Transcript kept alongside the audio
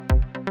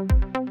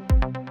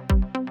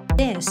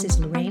This is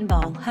Lorraine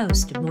Ball,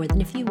 host of More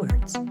Than a Few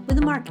Words, with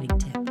a marketing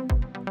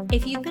tip.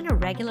 If you've been a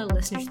regular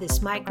listener to this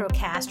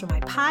microcast or my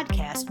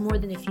podcast, More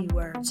Than a Few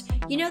Words,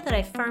 you know that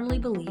I firmly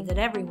believe that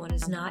everyone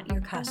is not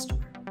your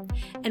customer.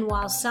 And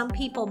while some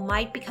people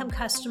might become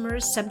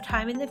customers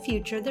sometime in the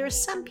future, there are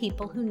some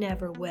people who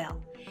never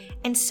will.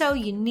 And so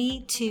you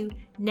need to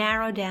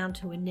narrow down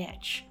to a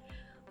niche.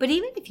 But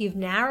even if you've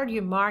narrowed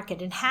your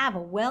market and have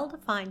a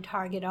well-defined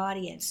target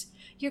audience,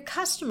 your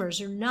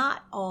customers are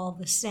not all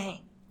the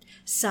same.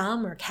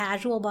 Some are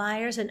casual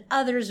buyers and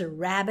others are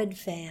rabid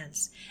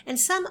fans. And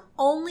some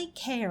only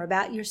care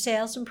about your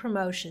sales and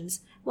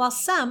promotions, while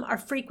some are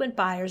frequent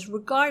buyers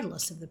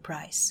regardless of the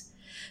price.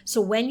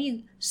 So when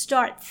you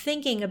start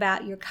thinking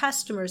about your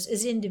customers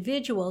as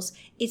individuals,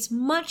 it's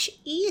much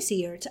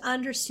easier to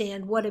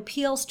understand what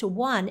appeals to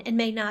one and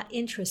may not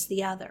interest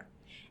the other.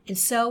 And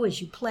so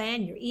as you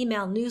plan your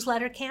email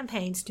newsletter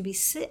campaigns to be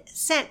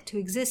sent to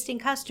existing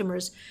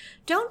customers,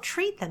 don't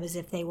treat them as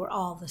if they were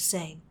all the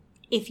same.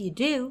 If you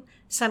do,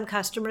 some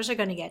customers are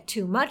going to get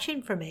too much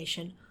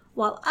information,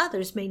 while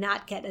others may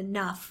not get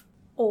enough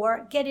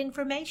or get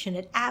information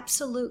at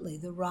absolutely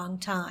the wrong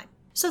time.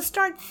 So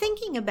start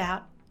thinking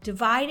about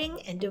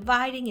dividing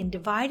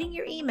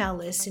your email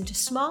lists into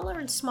smaller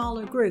and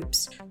smaller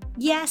groups.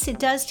 Yes, it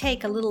does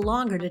take a little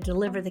longer to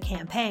deliver the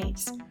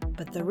campaigns,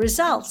 but the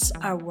results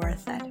are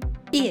worth it.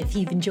 If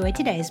you've enjoyed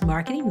today's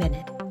Marketing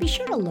Minute, be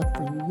sure to look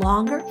for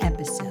longer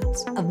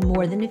episodes of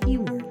More Than a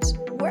Few Words,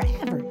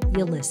 wherever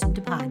you listen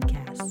to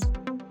podcasts.